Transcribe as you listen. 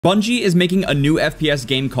Bungie is making a new FPS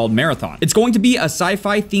game called Marathon. It's going to be a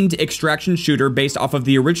sci-fi themed extraction shooter based off of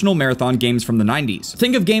the original Marathon games from the 90s.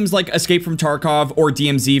 Think of games like Escape from Tarkov or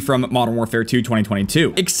DMZ from Modern Warfare 2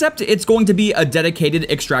 2022. Except it's going to be a dedicated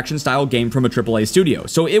extraction style game from a AAA studio,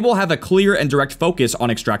 so it will have a clear and direct focus on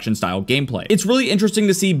extraction style gameplay. It's really interesting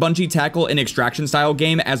to see Bungie tackle an extraction style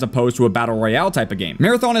game as opposed to a battle royale type of game.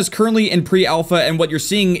 Marathon is currently in pre-alpha, and what you're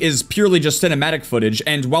seeing is purely just cinematic footage,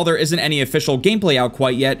 and while there isn't any official gameplay out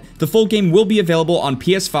quite yet, the full game will be available on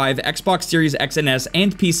PS5, Xbox Series X and S,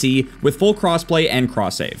 and PC with full crossplay and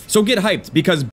cross-save. So get hyped, because